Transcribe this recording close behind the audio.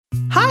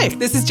Hi,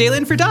 this is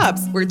Jalen for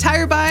Dobbs, where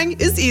tire buying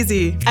is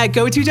easy. At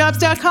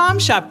GoToDobbs.com,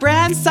 shop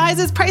brands,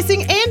 sizes,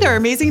 pricing, and our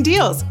amazing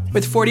deals.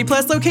 With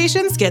 40-plus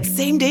locations, get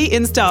same-day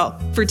install.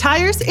 For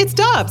tires, it's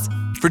Dobbs.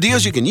 For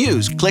deals you can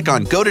use, click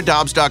on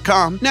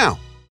GoToDobbs.com now.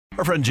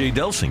 Our friend Jay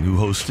Delsing, who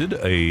hosted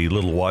a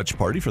little watch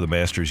party for the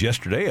Masters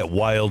yesterday at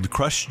Wild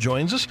Crush,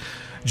 joins us.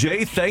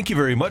 Jay, thank you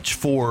very much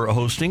for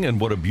hosting,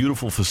 and what a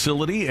beautiful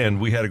facility, and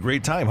we had a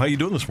great time. How are you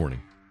doing this morning?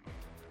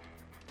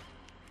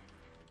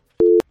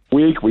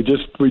 We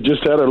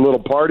just had our little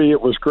party. It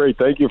was great.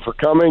 Thank you for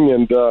coming,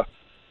 and I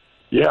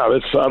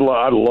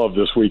love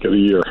this week of the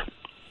year.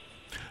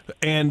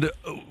 And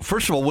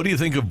first of all, what do you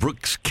think of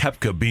Brooks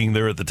Koepka being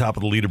there at the top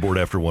of the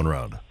leaderboard after one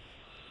round?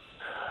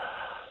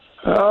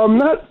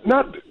 Not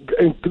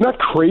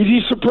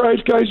crazy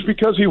surprised, guys,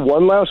 because he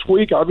won last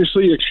week.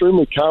 Obviously,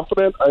 extremely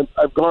confident.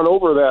 I've gone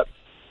over that.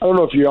 I don't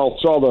know if you all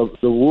saw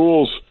the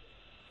rules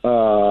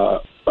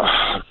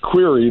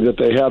query that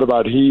they had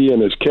about he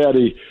and his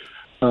caddy.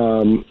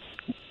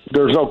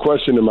 There's no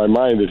question in my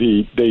mind that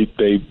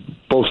they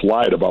both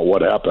lied about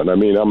what happened. I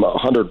mean, I'm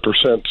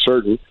 100%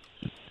 certain,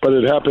 but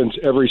it happens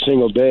every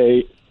single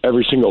day,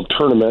 every single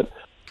tournament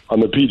on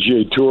the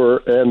PGA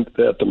Tour and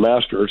at the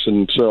Masters,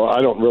 and so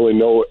I don't really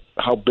know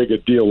how big a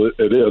deal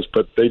it is,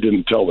 but they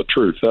didn't tell the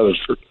truth.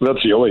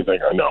 That's the only thing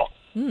I know.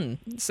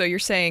 So you're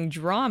saying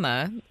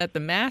drama at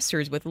the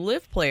Masters with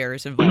LIV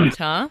players involved,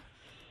 huh?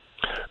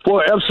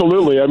 Well,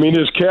 absolutely. I mean,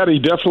 his caddy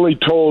definitely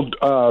told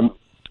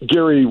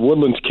Gary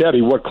Woodland's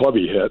caddy what club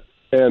he hit,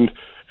 and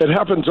it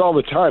happens all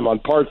the time on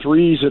par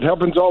threes. It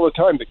happens all the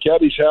time. The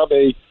caddies have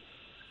a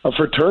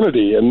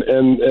fraternity,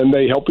 and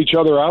they help each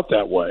other out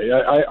that way.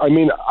 I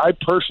mean, I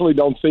personally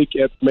don't think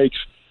it makes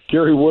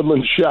Gary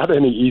Woodland's shot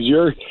any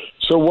easier.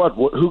 So what?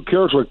 Who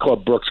cares what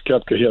club Brooks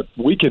Koepka hit?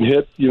 We can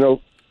hit,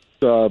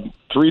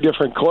 3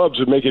 different clubs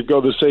and make it go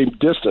the same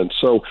distance.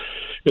 So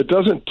it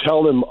doesn't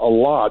tell him a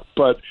lot,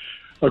 but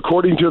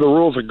according to the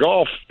rules of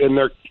golf, and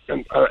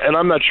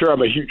I'm not sure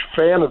I'm a huge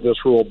fan of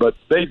this rule, but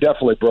they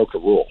definitely broke the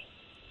rule.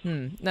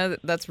 No,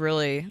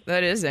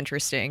 that is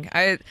interesting.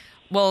 I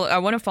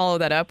want to follow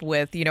that up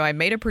with, I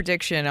made a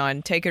prediction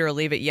on Take It or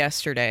Leave It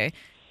yesterday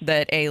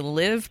that a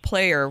LIV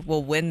player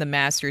will win the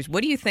Masters.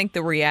 What do you think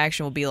the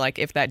reaction will be like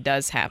if that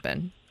does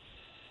happen?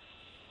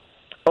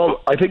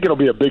 Oh, I think it'll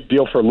be a big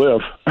deal for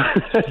LIV.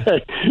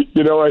 I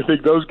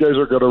think those guys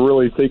are going to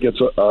really think it's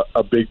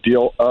a big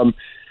deal.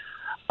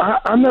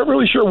 I'm not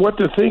really sure what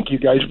to think, you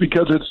guys,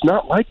 because it's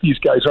not like these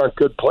guys aren't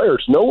good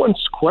players. No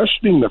one's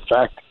questioning the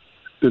fact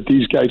that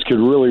these guys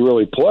can really,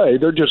 really play.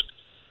 They're just,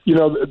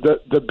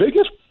 the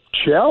biggest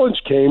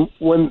challenge came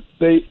when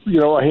they,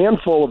 a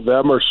handful of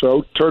them or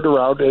so turned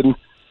around and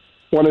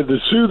wanted to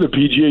sue the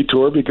PGA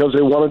Tour because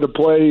they wanted to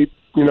play,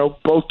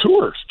 both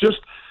tours. Just,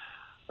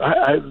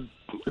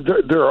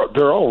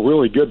 they're all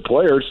really good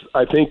players.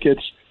 I think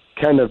it's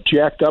kind of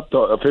jacked up the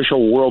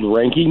official world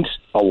rankings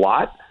a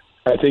lot.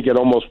 I think it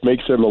almost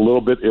makes them a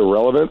little bit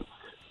irrelevant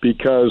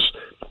because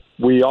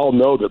we all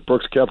know that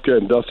Brooks Koepka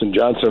and Dustin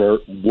Johnson are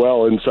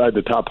well inside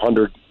the top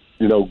 100,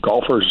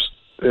 golfers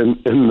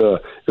in the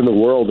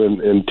world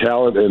in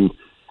talent and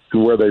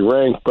where they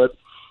rank. But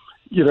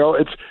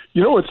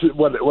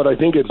what I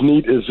think is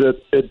neat is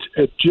that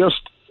it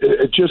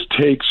just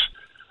takes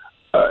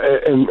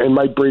and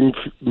might bring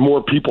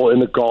more people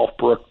into golf,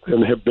 Brooke,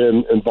 than have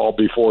been involved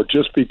before,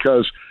 just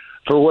because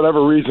for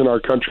whatever reason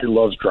our country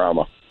loves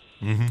drama.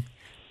 Mm-hmm.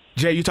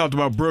 Jay, you talked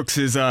about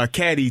Brooks's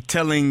caddy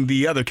telling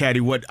the other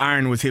caddy what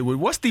iron was hit with.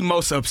 What's the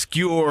most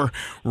obscure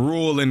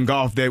rule in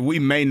golf that we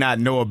may not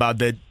know about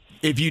that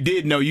if you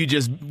did know, you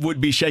just would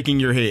be shaking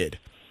your head?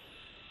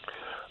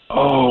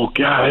 Oh,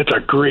 God, that's a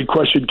great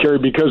question, Kerry,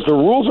 because the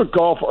rules of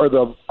golf are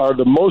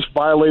the most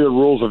violated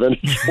rules of any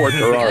sport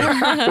there are.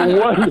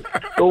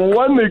 the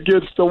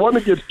one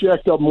that gets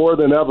jacked up more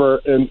than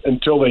ever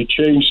until they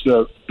change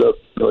the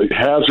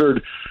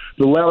hazard,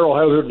 the lateral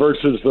hazard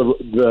versus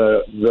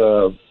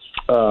the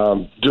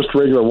just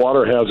regular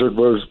water hazard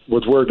was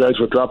where guys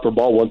would drop the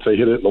ball once they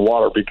hit it in the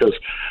water because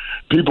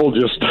people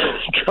just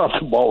drop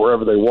the ball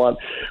wherever they want.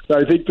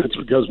 And I think that's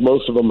because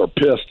most of them are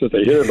pissed that they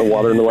hit it in the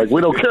water and they're like,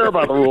 we don't care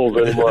about the rules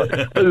anymore.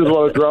 I just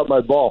want to drop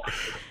my ball.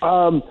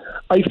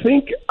 I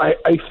think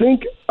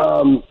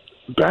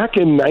back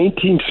in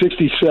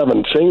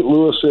 1967, St.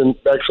 Louis and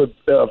actually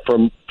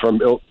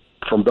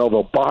from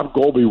Belleville, Bob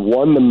Goldie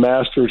won the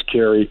Masters,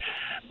 Kerry,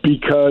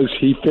 because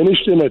he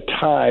finished in a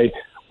tie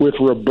with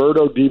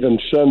Roberto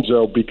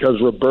DiVincenzo because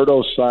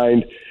Roberto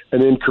signed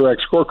an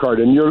incorrect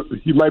scorecard. And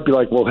you might be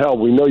like, well, hell,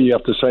 we know you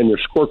have to sign your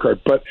scorecard.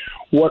 But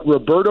what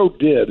Roberto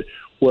did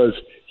was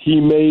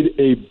he made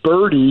a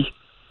birdie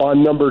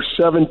on number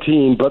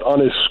 17, but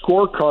on his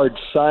scorecard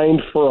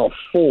signed for a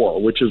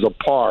 4, which is a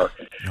par.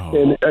 Oh.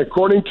 And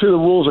according to the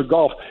rules of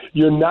golf,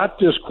 you're not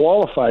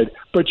disqualified,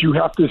 but you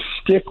have to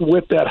stick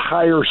with that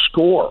higher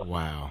score.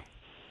 Wow.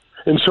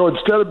 And so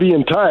instead of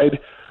being tied,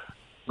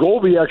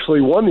 Goldie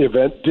actually won the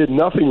event, did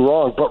nothing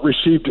wrong, but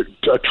received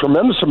a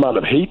tremendous amount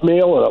of hate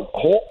mail and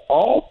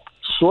all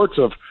sorts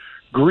of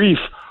grief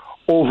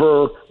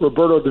over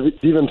Roberto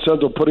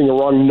DiVincenzo putting a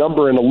wrong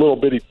number in a little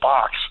bitty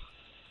box.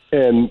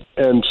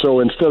 and so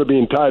instead of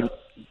being tied,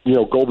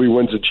 Goldie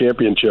wins the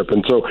championship.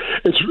 And so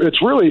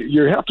it's really,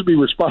 you have to be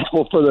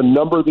responsible for the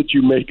number that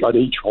you make on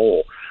each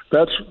hole.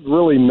 That's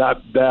really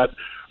not that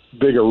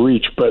big a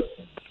reach, but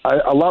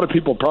a lot of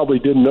people probably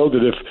didn't know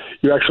that if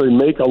you actually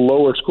make a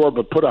lower score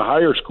but put a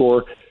higher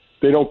score,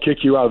 they don't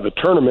kick you out of the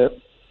tournament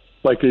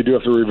like they do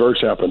if the reverse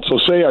happens. So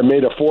say I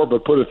made a 4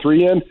 but put a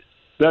 3 in,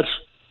 that's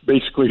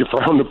basically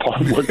frowned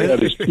upon, looked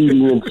at as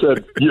cheating and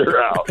said,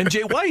 you're out. And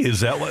Jay, why is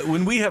that?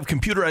 When we have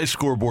computerized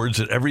scoreboards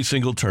at every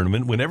single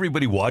tournament, when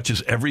everybody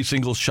watches every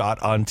single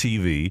shot on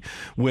TV,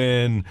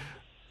 when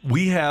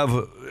we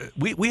have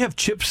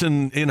chips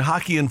in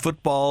hockey and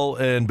football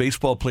and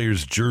baseball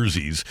players'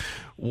 jerseys,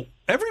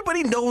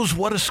 everybody knows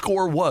what a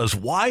score was.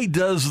 Why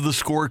does the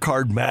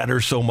scorecard matter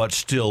so much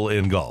still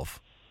in golf?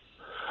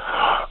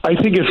 I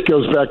think it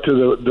goes back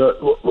to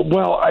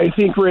I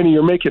think, Randy,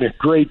 you're making a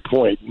great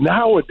point.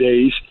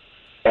 Nowadays,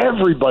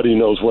 everybody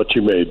knows what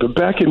you made. But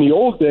back in the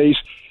old days,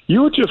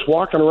 you were just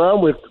walking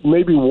around with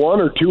maybe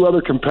 1 or 2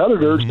 other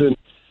competitors, and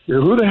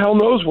who the hell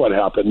knows what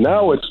happened?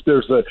 Now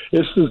there's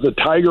the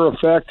Tiger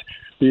effect,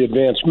 the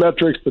advanced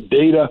metrics, the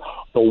data.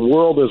 The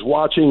world is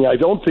watching. I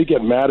don't think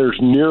it matters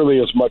nearly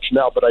as much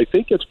now, but I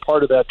think it's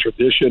part of that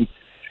tradition.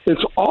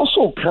 It's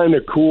also kind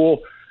of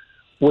cool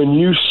when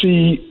you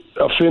see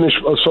a finish.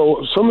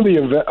 So some of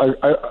the events,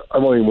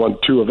 I've only won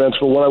 2 events,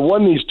 but when I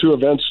won these 2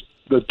 events,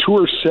 the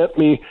tour sent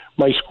me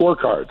my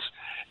scorecards.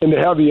 And to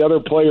have the other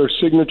player's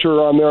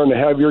signature on there and to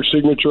have your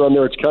signature on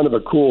there, it's kind of a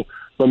cool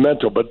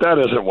memento. But that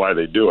isn't why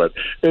they do it.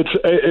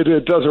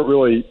 It doesn't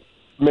really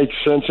make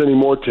sense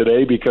anymore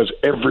today because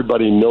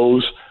everybody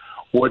knows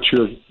what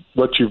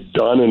you've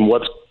done and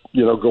what's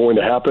going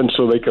to happen,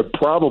 so they could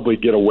probably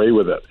get away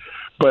with it.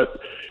 But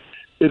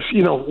it's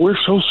we're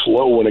so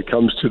slow when it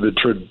comes to the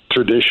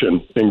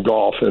tradition in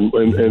golf, and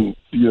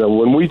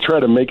when we try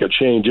to make a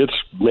change, it's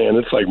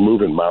like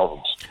moving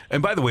mountains.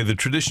 And by the way, the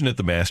tradition at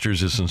the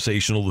Masters is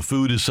sensational. The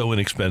food is so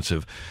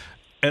inexpensive,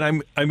 and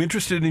I'm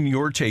interested in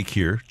your take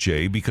here,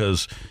 Jay,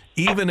 because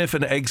even if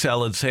an egg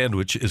salad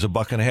sandwich is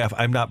 $1.50,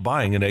 I'm not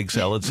buying an egg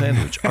salad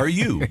sandwich. Are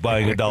you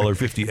buying a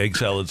 $1.50 egg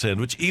salad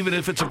sandwich, even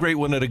if it's a great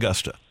one at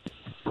Augusta?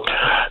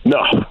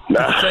 No.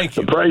 Thank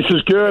you. The price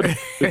is good.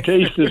 The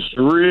taste is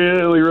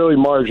really, really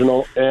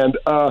marginal. And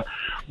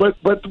but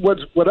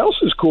what else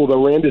is cool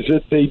though, Rand, is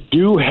that they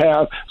do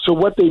have. So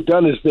what they've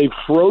done is they've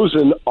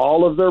frozen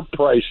all of their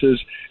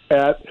prices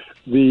at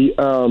the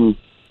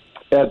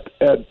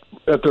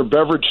at their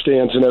beverage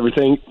stands and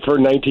everything for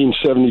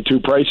 1972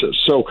 prices.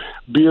 So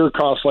beer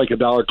costs like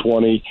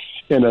 $1.20,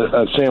 and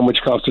a sandwich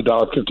costs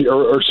 $1.50,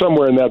 or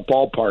somewhere in that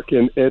ballpark.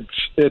 And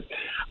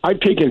I've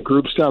taken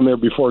groups down there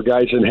before,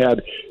 guys, and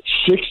had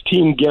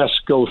 16 guests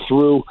go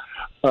through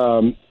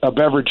a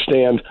beverage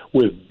stand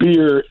with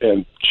beer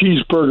and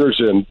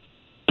cheeseburgers and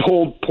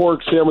pulled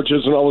pork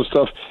sandwiches and all this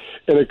stuff,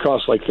 and it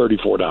costs like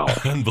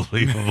 $34.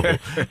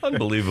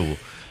 Unbelievable.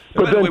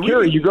 But then,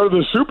 Kerry, you go to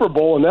the Super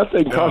Bowl, and that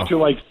thing costs you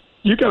like,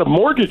 you got a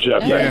mortgage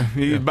that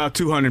thing. Yeah, about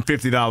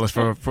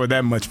 $250 for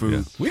that much food.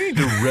 Yeah. We need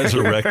to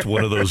resurrect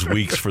one of those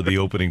weeks for the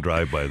opening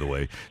drive, by the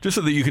way, just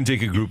so that you can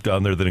take a group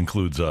down there that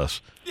includes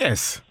us.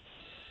 Yes.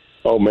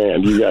 Oh,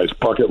 man, you guys,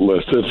 bucket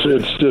list.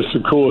 It's just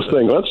the coolest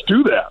thing. Let's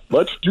do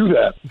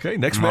that. Okay,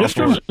 next match.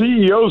 Get some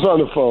CEOs on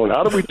the phone.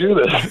 How do we do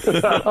this?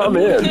 I'm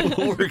in.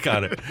 We'll work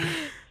on it.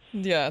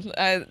 Yeah.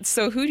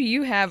 So who do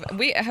you have?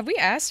 Have we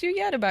asked you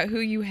yet about who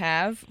you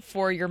have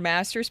for your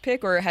Masters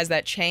pick, or has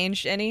that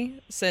changed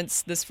any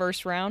since this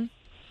first round?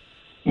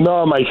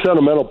 No, my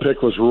sentimental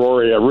pick was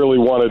Rory. I really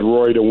wanted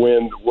Rory to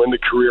win the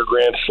career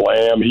Grand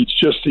Slam.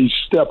 He's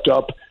stepped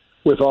up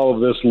with all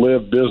of this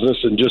live business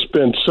and just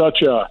been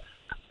such a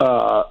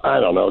I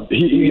don't know.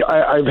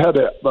 I've had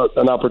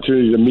an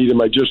opportunity to meet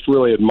him. I just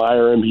really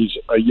admire him. He's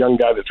a young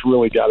guy that's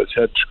really got his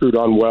head screwed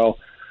on well.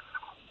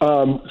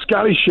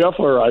 Scotty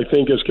Scheffler, I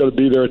think, is going to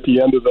be there at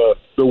the end of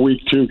the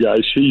week too,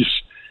 guys.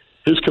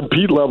 His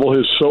compete level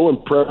has so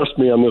impressed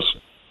me on this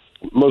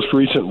most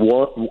recent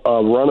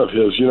run of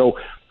his.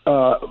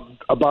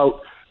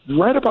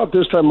 Right about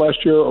this time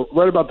last year,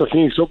 right about the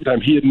Phoenix Open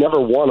time, he had never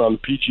won on the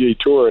PGA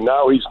Tour, and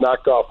now he's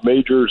knocked off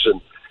majors,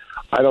 and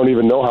I don't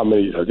even know how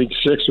many. I think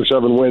 6 or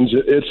 7 wins.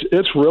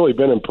 It's really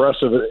been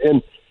impressive,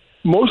 and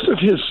most of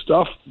his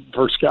stuff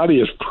for Scotty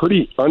is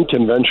pretty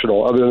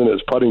unconventional, other than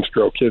his putting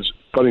stroke. His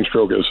putting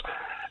stroke is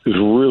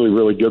really,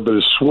 really good, but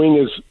his swing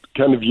is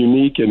kind of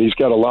unique, and he's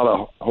got a lot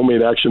of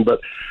homemade action.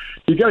 But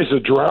you guys, the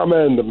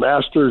drama and the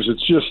Masters,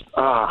 it's just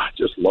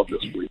love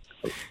this week.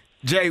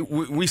 Jay,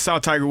 we saw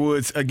Tiger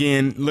Woods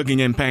again looking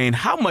in pain.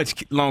 How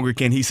much longer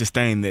can he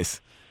sustain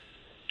this?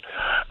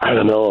 I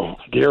don't know,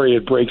 Gary.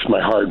 It breaks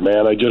my heart,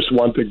 man. I just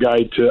want the guy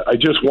to. I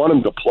just want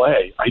him to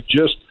play. I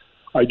just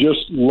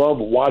love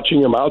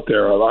watching him out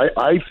there.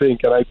 I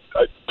think, and I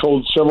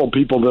told several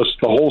people this,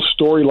 the whole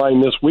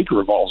storyline this week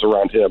revolves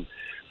around him,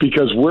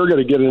 because we're going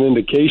to get an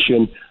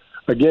indication.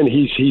 Again,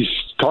 he's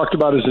talked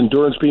about his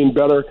endurance being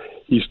better.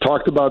 He's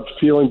talked about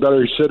feeling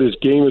better. He said his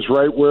game is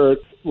right where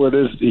it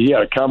is. He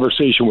had a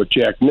conversation with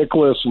Jack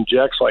Nicklaus, and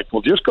Jack's like,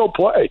 well, just go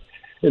play.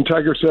 And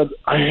Tiger said,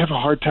 I have a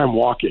hard time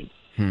walking.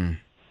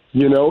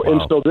 You know, Wow.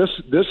 and so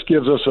this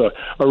gives us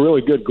a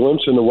really good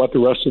glimpse into what the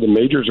rest of the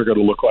majors are going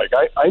to look like.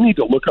 I need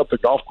to look up the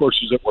golf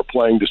courses that we're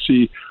playing to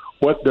see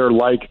what they're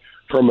like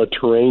from a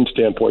terrain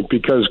standpoint,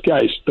 because,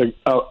 guys,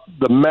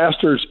 the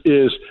Masters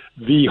is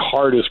the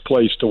hardest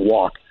place to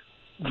walk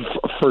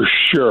for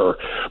sure.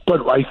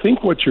 But I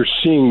think what you're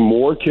seeing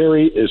more,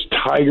 Kerry, is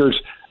Tiger's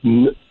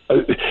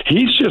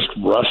he's just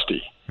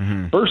rusty.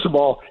 First of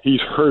all,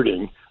 he's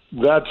hurting.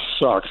 That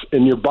sucks,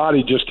 and your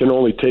body just can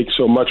only take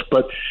so much.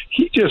 But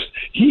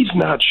he's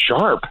not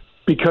sharp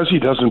because he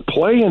doesn't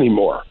play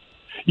anymore.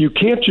 You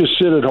can't just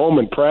sit at home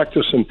and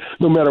practice, and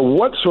no matter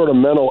what sort of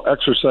mental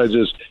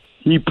exercises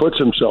he puts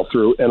himself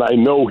through, and I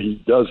know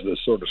he does this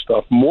sort of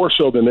stuff more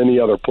so than any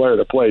other player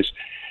that plays,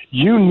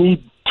 you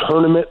need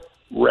tournament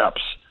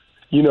reps.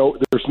 You know,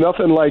 there's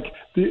nothing like,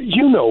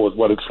 you know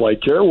what it's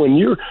like, Kara, when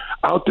you're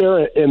out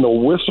there and the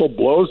whistle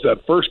blows,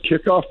 that first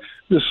kickoff,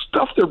 the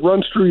stuff that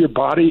runs through your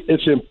body,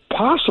 it's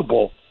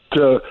impossible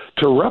to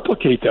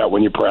replicate that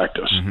when you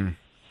practice.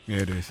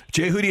 Yeah, it is.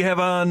 Jay, who do you have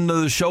on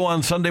the show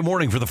on Sunday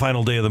morning for the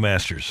final day of the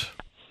Masters?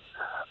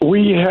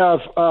 We have,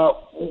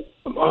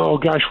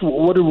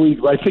 what did we,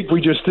 I think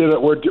we just did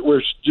it.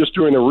 We're just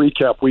doing a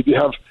recap. We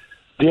have,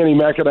 Danny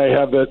Mack and I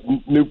have that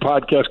new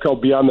podcast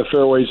called Beyond the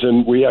Fairways,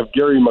 and we have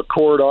Gary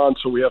McCord on,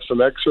 so we have some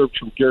excerpts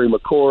from Gary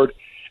McCord,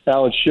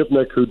 Alan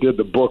Shipnick, who did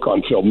the book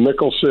on Phil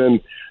Mickelson,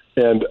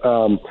 and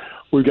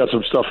we've got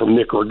some stuff from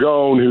Nick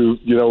Ragone, who,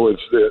 you know, is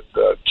the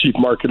Chief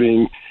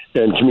Marketing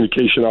and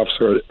Communication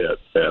Officer at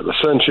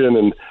Ascension,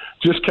 and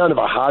just kind of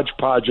a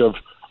hodgepodge of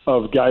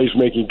guys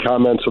making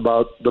comments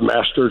about the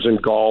Masters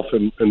and golf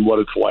and what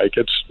it's like.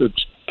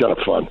 It's kind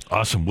of fun.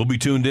 Awesome. We'll be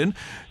tuned in.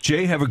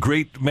 Jay, have a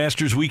great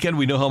Masters weekend.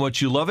 We know how much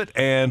you love it,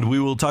 and we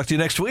will talk to you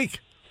next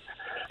week.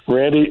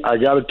 Randy, I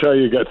got to tell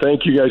you,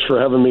 thank you guys for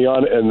having me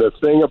on. And the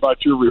thing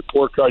about your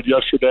report card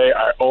yesterday,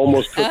 I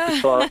almost took the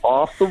car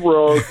off the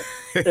road,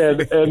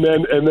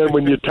 and then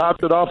when you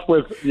topped it off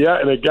with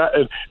and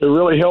it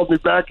really held me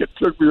back. It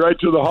took me right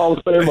to the Hall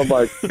of Fame. I'm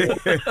like,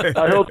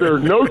 I hope there are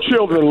no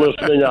children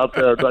listening out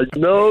there. Like,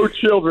 no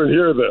children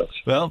hear this.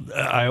 Well,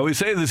 I always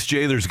say this,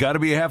 Jay. There's got to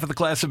be a half of the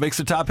class that makes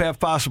the top half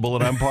possible,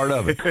 and I'm part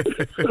of it.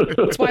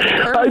 That's why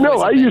the curve I know.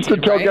 was I used to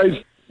invented, tell right?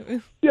 guys.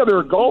 Yeah, there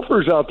are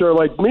golfers out there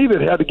like me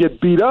that had to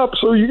get beat up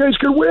so you guys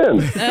could win.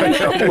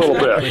 Thanks up a little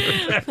bit.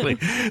 Exactly.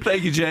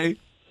 Thank you, Jay.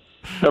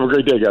 Have a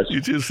great day, guys.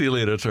 You too. See you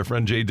later. It's our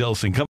friend Jay Delsing.